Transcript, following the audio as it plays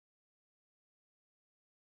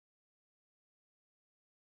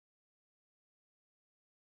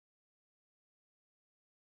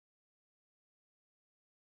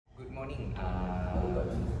morning.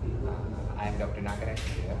 I'm Dr. Nagaraj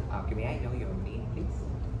here. May I know your name, please?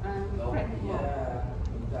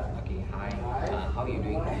 Okay, hi. How are you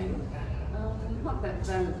doing today? Not that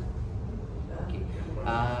well. Okay.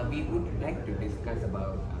 We would like to discuss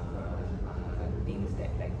about things that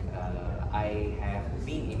I have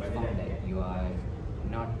been informed that you are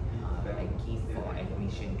not keen for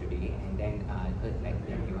admission today, and then I heard that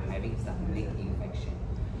you are having some leg infection.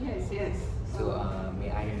 Yes. So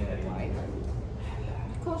may I know why?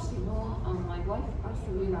 Because my wife passed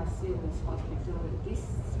away last year in this hospital, this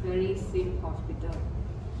very same hospital,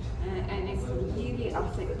 and it's really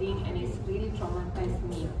upsetting and it's really traumatized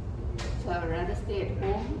me. So I'd rather stay at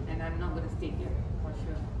home, and I'm not going to stay here for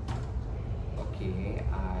sure. Okay,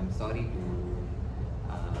 I'm sorry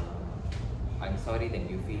that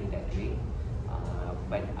you feel that way,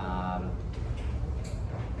 but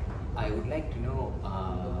I would like to know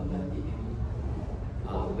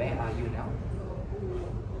where are you now?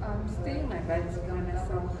 I'm staying my bicycle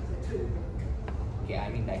myself. Okay, I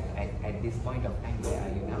mean at this point of time, where are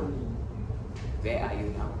you now? Where are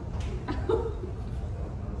you now?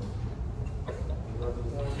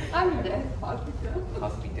 I'm in the hospital.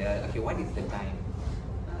 Hospital. Okay, what is the time?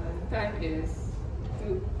 Time is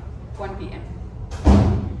 1 p.m.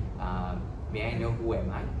 May I know who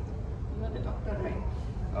am I? You're the doctor, right?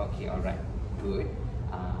 Okay, alright, good.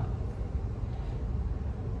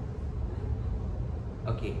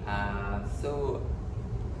 Okay, so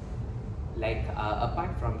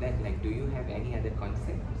apart from that, do you have any other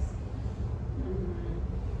concerns?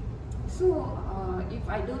 So if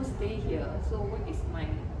I don't stay here, so what is my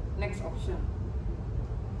next option?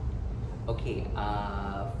 Okay,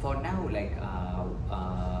 for now,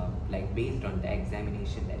 based on the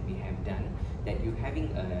examination that we have done, that you're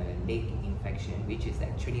having a leg infection, which is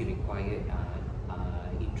actually required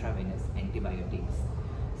intravenous antibiotics.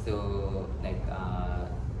 So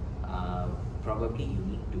probably you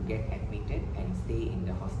need to get admitted and stay in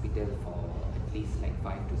the hospital for at least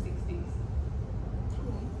 5 to 6 days.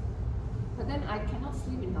 Okay. But then I cannot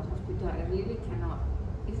sleep in the hospital. I really cannot.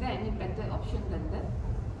 Is there any better option than that?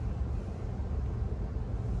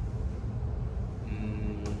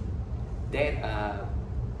 There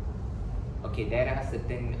are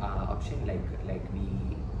certain options like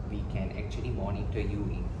we can actually monitor you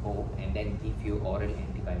in home and then give you oral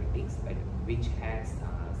antibiotics, but which has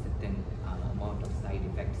certain amount of side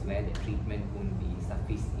effects where the treatment won't be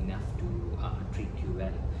sufficient enough to treat you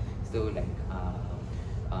well. So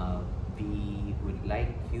we would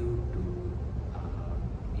like you to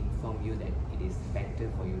inform you that it is better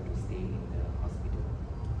for you to stay in the hospital.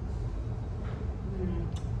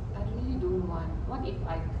 I really don't want. What if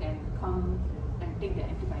I can come and take the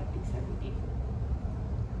antibiotics every day?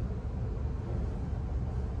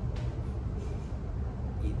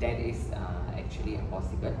 That is actually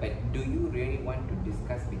impossible. But do you really want to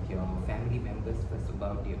discuss with your family members first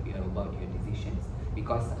about your decisions?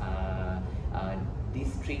 Because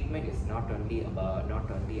this treatment is not only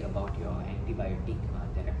about your antibiotic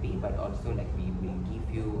therapy, but also we will give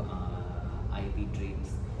you IV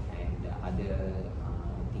drips and other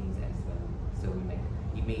things as well. So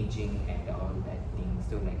imaging and all that things.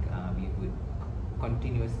 So we would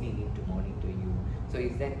continuously need to monitor you. So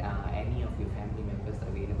is that any of your family members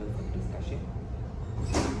available for discussion?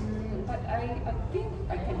 But I think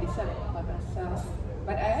I can decide by myself.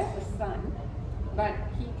 But I have a son, but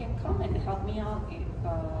he can come and help me out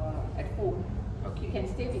at home. Okay. He can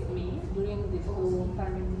stay with me during this whole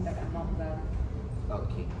time that I'm not well.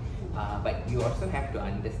 Okay. But you also have to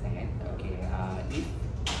understand, okay, if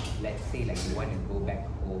let's say you want to go back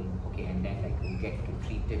home, okay, and then you get to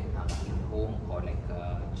treat it in home, or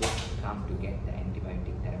just come to get the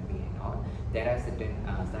antibiotic therapy and all, there are certain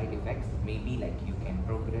side effects. Maybe you can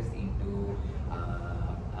progress into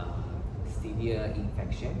severe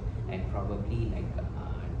infection, and probably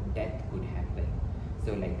death could happen.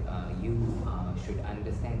 So you should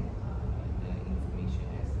understand the information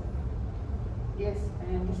as well. Yes, I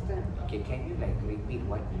understand. Okay, can you repeat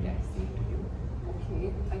what did I say to you? Okay,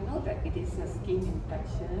 I know that it is a skin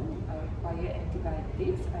infection. I require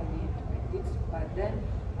antibiotics, IV antibiotics, but then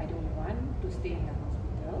I don't want to stay in the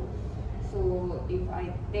hospital. So if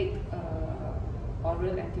I take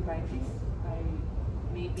oral antibiotics,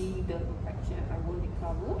 maybe the infection I won't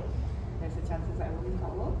recover. There's a chances I won't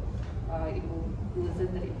recover. It will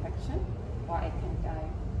worsen the infection, or I can die.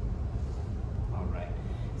 Alright.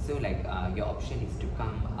 So your option is to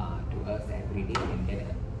come to us every day and get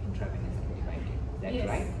an intravenous antibiotic. Is that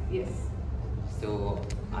right? Yes. So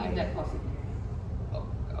Is that possible?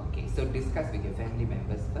 Okay, so discuss with your family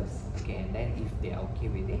members first, okay, and then if they are okay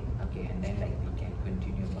with it, okay, and then we can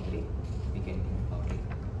continue about it.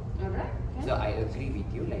 agree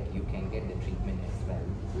with you. Like you can get the treatment as well.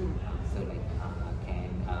 So like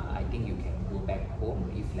I think you can go back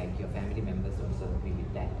home if like your family members also agree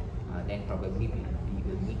with that. Then probably we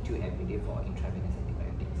will meet you every day for intravenous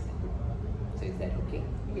antibiotics. So is that okay?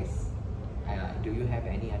 Yes. Do you have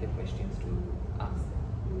any other questions to ask?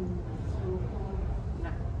 So,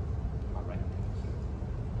 nah. All right. Thank you.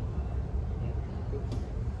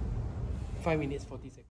 Yeah. 5 minutes 40 seconds.